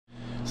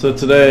So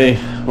today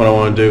what I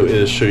want to do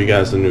is show you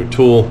guys a new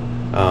tool.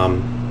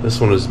 This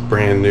one is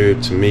brand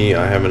new to me.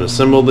 I haven't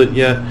assembled it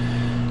yet,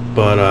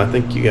 but I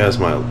think you guys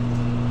might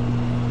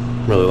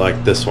really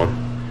like this one.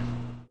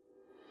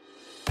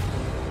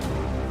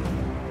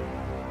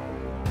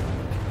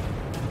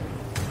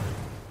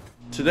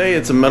 Today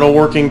it's a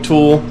metalworking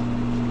tool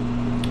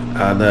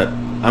that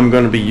I'm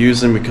going to be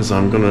using because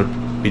I'm going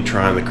to be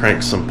trying to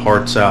crank some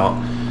parts out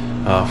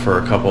for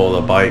a couple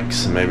of the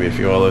bikes and maybe a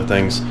few other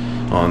things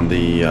on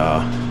the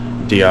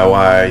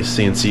DIY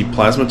CNC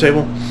plasma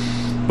table.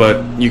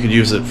 But you could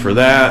use it for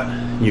that.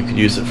 You could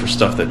use it for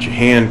stuff that you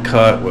hand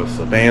cut with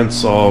a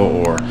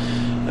bandsaw or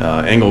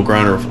angle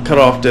grinder with a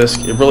cutoff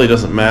disc. It really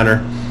doesn't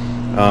matter.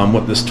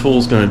 What this tool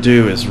is going to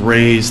do is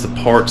raise the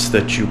parts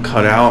that you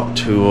cut out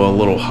to a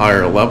little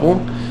higher level,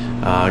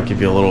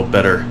 give you a little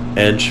better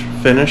edge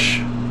finish.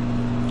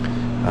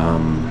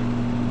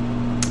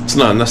 It's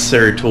not a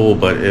necessary tool,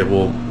 but it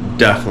will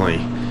definitely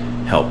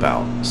help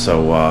out.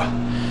 So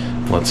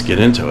let's get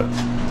into it.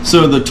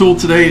 So the tool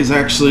today is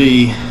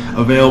actually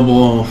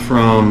available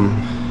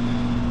from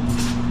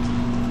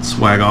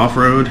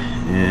Swagoffroad,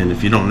 and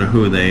if you don't know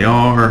who they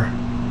are,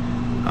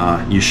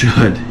 you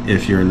should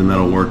if you're in the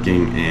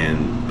metalworking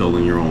and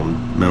building your own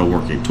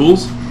metalworking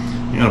tools.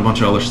 You got a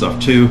bunch of other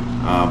stuff too,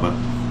 but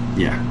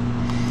yeah.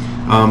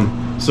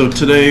 So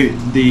today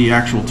the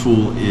actual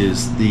tool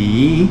is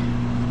and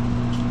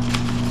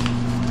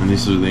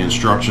these are the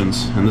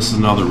instructions, and this is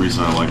another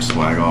reason I like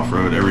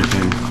Swagoffroad.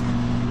 Everything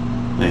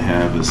they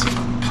have is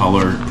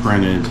color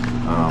printed,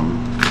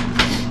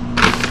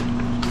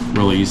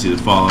 really easy to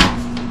follow.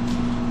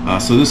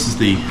 So this is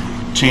the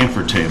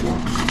chamfer table.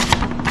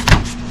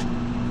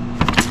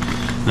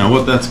 Now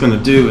what that's going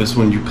to do is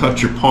when you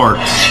cut your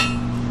parts,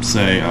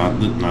 say,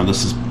 now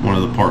this is one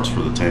of the parts for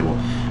the table,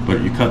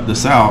 but you cut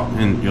this out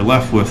and you're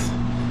left with,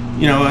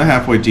 you know, a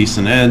halfway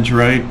decent edge,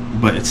 right?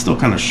 But it's still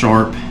kind of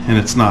sharp, and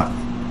it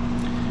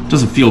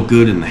doesn't feel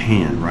good in the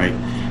hand, right?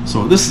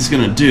 So what this is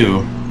going to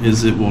do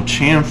is it will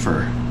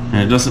chamfer,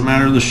 and it doesn't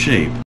matter the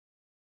shape.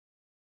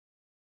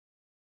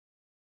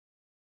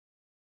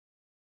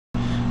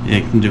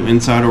 It can do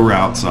inside or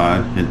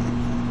outside, it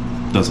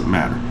doesn't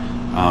matter.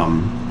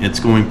 It's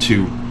going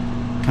to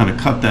kind of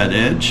cut that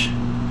edge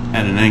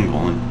at an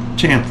angle and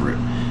chamfer it,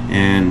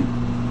 and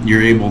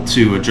you're able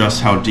to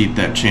adjust how deep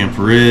that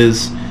chamfer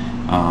is.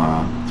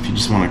 If you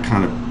just want to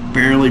kind of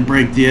barely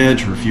break the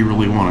edge, or if you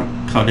really want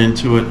to cut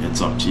into it,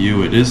 it's up to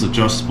you. It is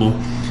adjustable,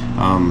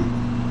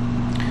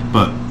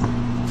 but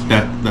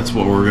that's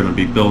what we're going to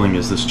be building,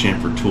 is this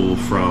chamfer tool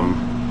from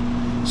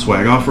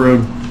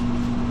Swagoffroad.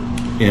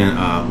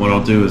 And what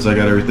I'll do is I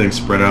got everything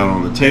spread out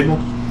on the table,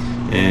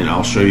 and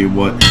I'll show you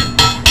what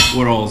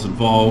all is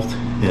involved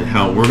and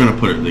how we're going to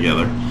put it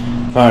together.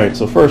 Alright,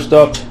 so first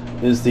up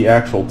is the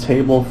actual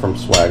table from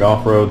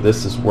Swagoffroad.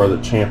 This is where the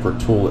chamfer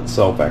tool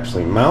itself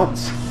actually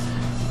mounts.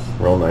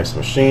 Real nice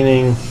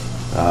machining,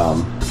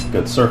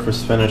 good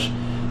surface finish,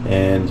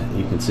 and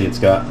you can see it's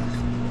got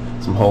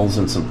some holes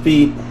and some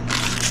feet.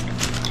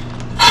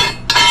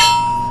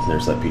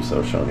 There's that piece I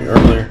was showing you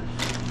earlier.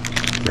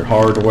 Your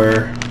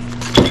hardware,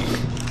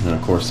 and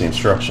of course the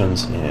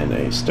instructions and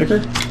a sticker.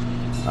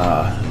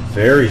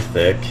 Very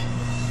thick.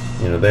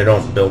 You know, they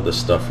don't build this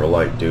stuff for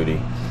light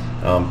duty.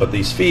 But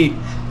these feet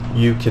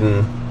you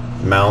can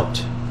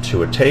mount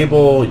to a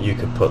table. You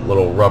could put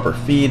little rubber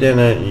feet in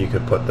it. You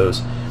could put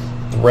those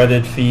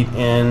threaded feet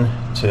in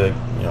to,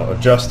 you know,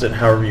 adjust it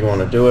however you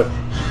want to do it.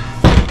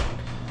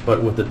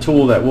 But with the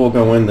tool that will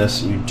go in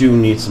this, you do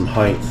need some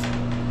height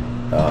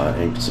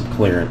and some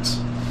clearance.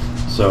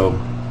 So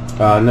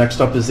next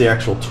up is the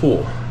actual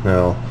tool.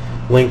 Now,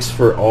 links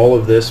for all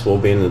of this will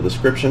be in the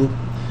description,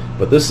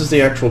 but this is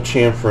the actual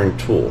chamfering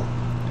tool.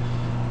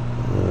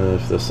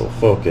 If this will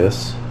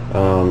focus,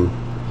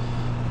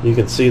 you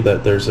can see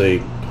that there's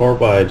a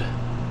carbide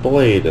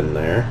blade in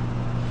there,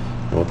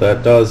 and what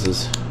that does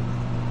is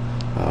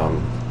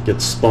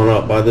gets spun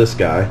up by this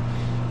guy,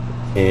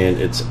 and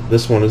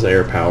this one is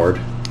air powered,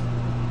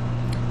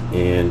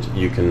 and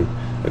you can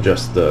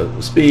adjust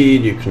the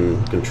speed, you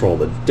can control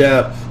the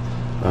depth,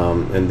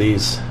 and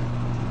these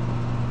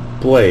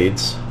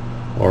blades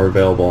are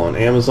available on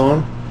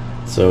Amazon.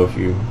 So if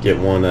you get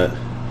one that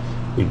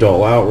you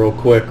dull out real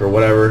quick or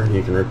whatever,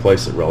 you can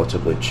replace it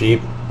relatively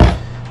cheap,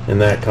 and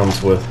that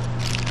comes with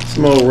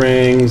some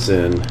O-rings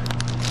and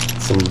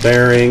some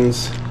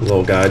bearings,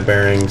 little guide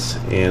bearings,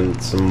 and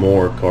some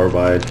more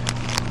carbide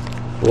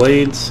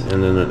blades,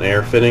 and then an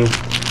air fitting.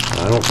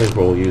 I don't think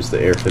we'll use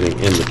the air fitting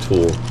in the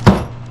tool,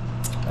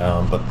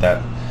 but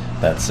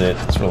that's it.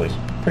 It's really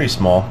pretty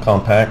small,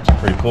 compact,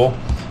 pretty cool.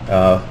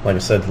 Like I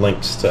said,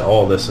 links to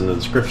all this in the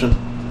description.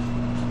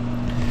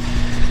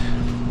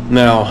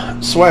 Now,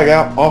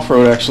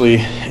 Swagoffroad actually,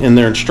 in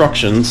their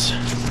instructions,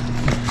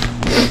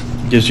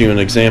 gives you an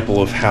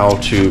example of how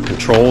to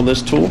control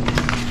this tool,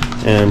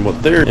 and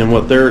what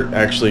they're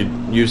actually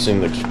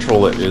using to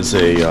control it is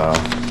a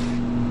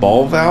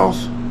ball valve,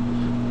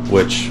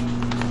 which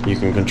you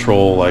can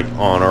control like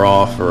on or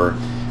off, or,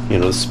 you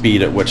know, the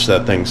speed at which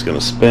that thing's going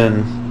to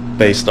spin.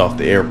 based off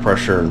the air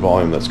pressure and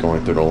volume that's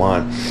going through the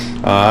line.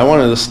 I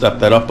wanted to step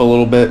that up a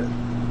little bit.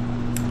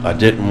 I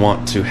didn't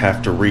want to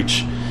have to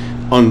reach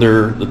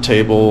under the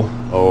table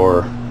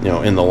or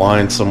in the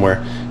line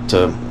somewhere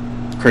to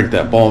crank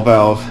that ball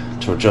valve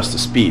to adjust the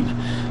speed.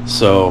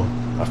 So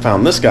I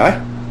found this guy,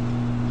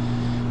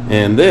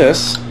 and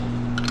this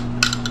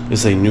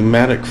is a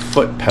pneumatic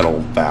foot pedal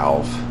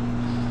valve.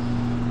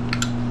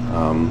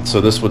 So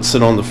this would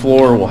sit on the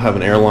floor. We'll have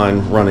an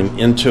airline running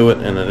into it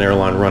and an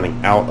airline running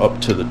out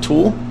up to the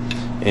tool.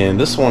 And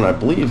this one, I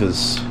believe,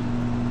 is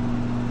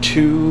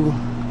two-stage.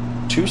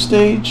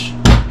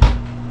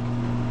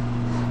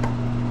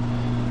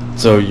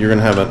 So you're going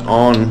to have an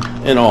on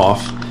and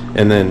off,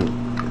 and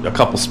then a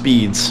couple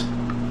speeds,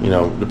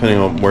 depending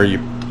on where you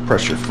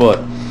press your foot.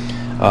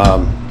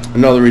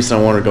 Another reason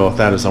I wanted to go with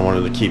that is I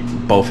wanted to keep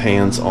both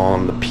hands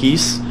on the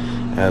piece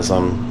as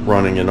I'm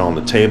running it on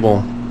the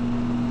table,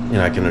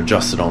 and I can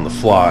adjust it on the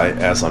fly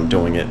as I'm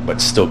doing it, but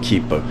still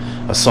keep a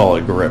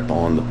solid grip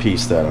on the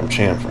piece that I'm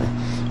chamfering.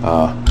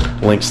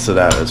 Links to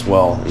that as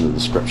well in the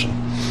description.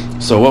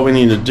 So what we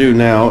need to do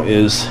now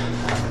is,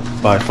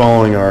 by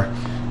following our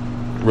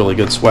really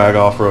good swag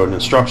off-road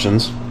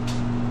instructions,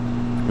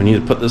 we need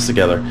to put this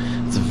together.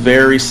 It's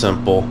very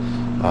simple.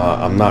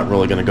 I'm not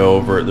really going to go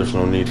over it. There's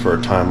no need for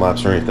a time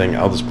lapse or anything.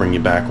 I'll just bring you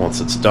back once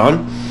it's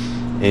done,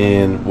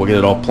 and we'll get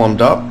it all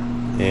plumbed up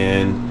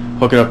and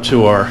hook it up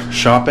to our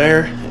shop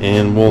air,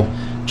 and we'll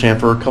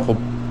chamfer a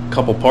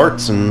couple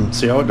parts and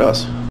see how it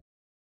does.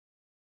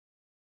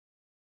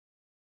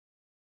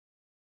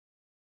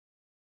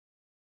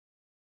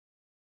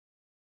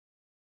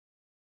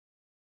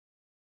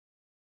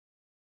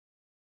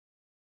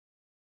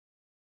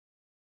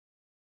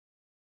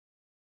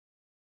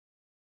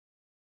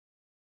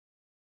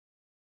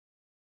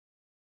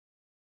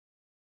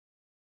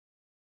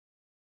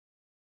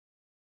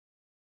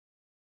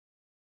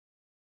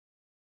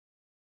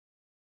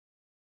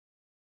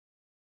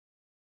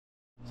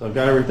 So I've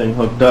got everything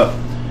hooked up.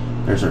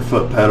 There's our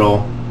foot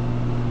pedal.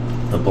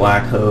 The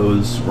black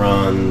hose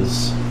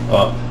runs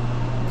up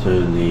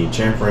to the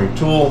chamfering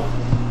tool,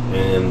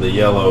 and the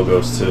yellow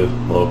goes to the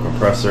low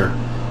compressor.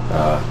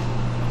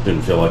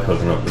 Didn't feel like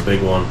hooking up the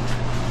big one.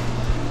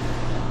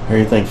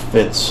 Everything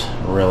fits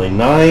really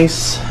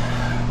nice.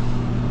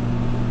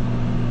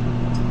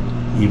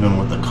 Even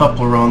with the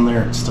coupler on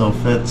there, it still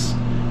fits.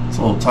 It's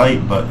a little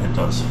tight, but it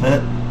does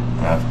fit.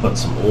 I've put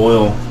some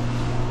oil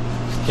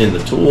in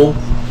the tool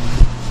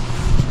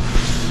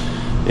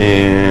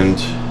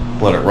and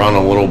let it run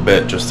a little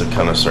bit just to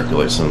kind of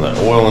circulate some of that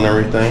oil and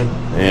everything,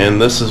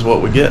 and this is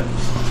what we get.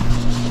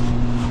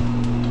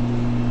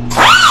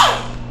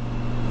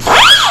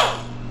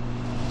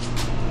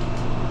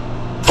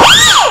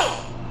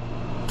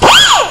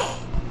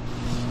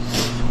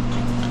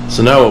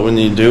 So now what we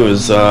need to do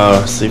is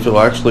see if it'll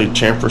actually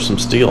chamfer some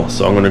steel.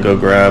 So I'm going to go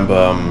grab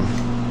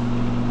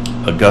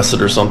a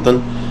gusset or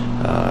something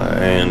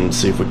and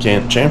see if we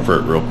can't chamfer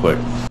it real quick.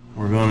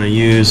 We're going to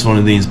use one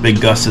of these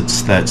big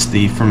gussets that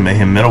Steve from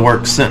Mayhem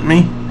Metalworks sent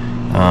me.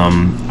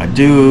 I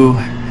do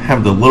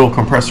have the little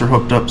compressor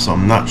hooked up, so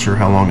I'm not sure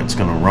how long it's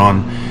going to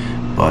run,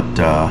 but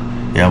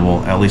yeah,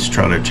 we'll at least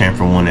try to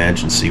chamfer one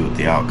edge and see what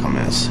the outcome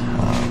is.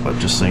 But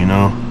just so you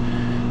know,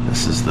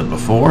 this is the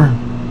before.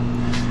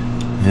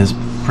 It is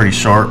pretty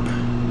sharp.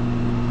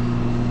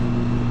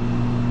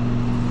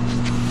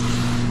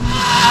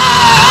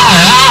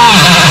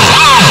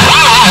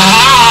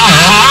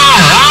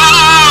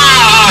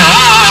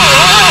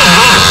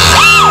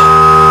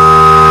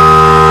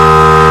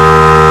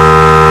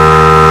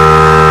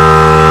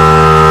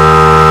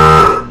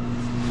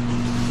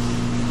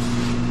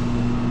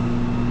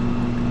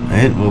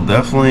 It will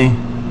definitely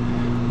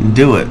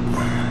do it.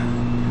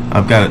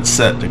 I've got it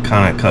set to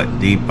kind of cut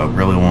deep. I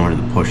really wanted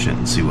to push it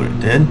and see what it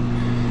did.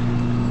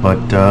 But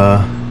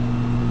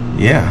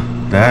yeah,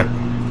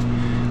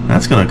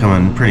 that's going to come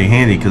in pretty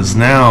handy, because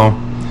now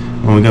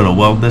when we go to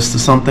weld this to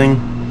something,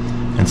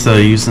 instead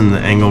of using the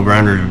angle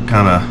grinder to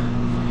kind of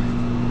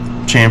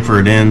chamfer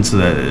it in so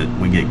that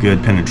we get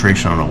good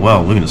penetration on a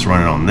weld, we can just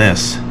run it on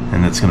this,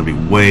 and it's going to be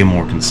way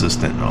more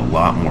consistent and a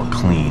lot more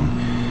clean.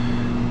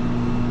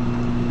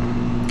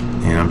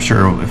 And I'm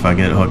sure if I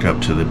get it hooked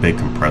up to the big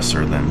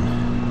compressor, then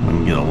we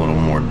can get a little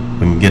more, we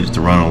can get it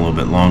to run a little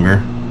bit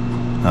longer.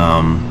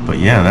 But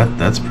yeah,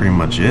 that's pretty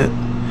much it.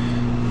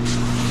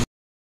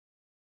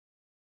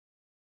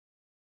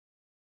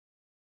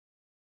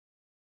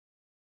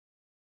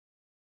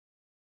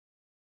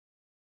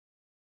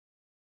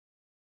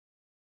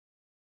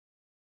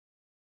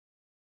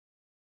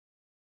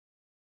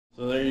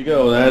 So there you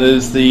go. That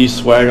is the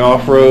Swag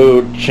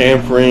Off-Road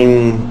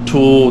chamfering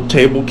tool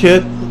table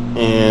kit,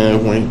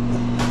 and we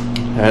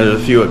added a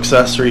few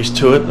accessories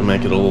to it to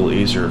make it a little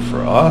easier for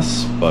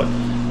us. But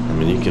I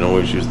mean, you can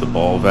always use the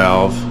ball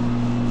valve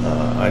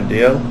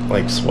idea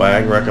like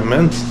Swag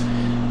recommends.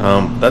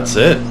 That's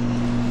it.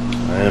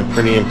 I am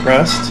pretty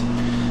impressed.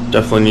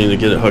 Definitely need to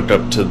get it hooked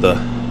up to the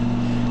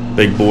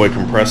big boy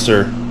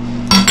compressor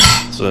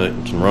so it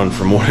can run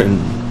for more than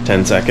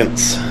 10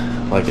 seconds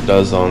like it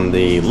does on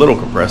the little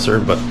compressor,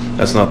 but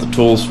That's not the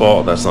tool's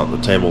fault. That's not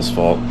the table's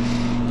fault.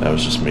 That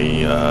was just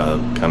me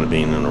kind of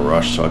being in a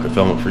rush so I could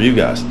film it for you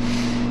guys.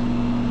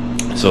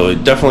 So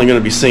definitely going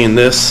to be seeing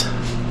this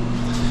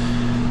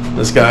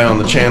guy on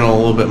the channel a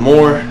little bit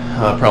more,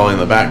 probably in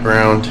the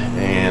background,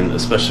 and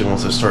especially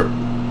once I start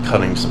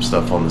cutting some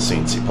stuff on the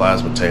CNC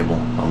plasma table.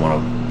 I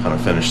want to kind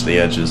of finish the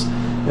edges,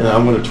 and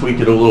I'm going to tweak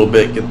it a little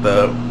bit, get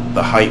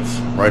the height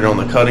right on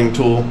the cutting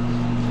tool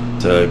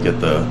to get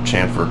the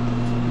chamfer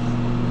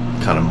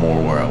kind of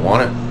more where I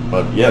want it.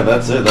 But yeah,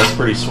 that's it. That's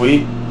pretty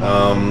sweet.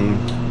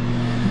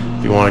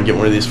 If you want to get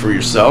one of these for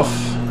yourself,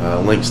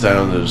 links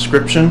down in the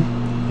description.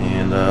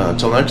 And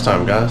until next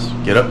time, guys,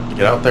 get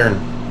out there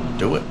and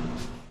do it.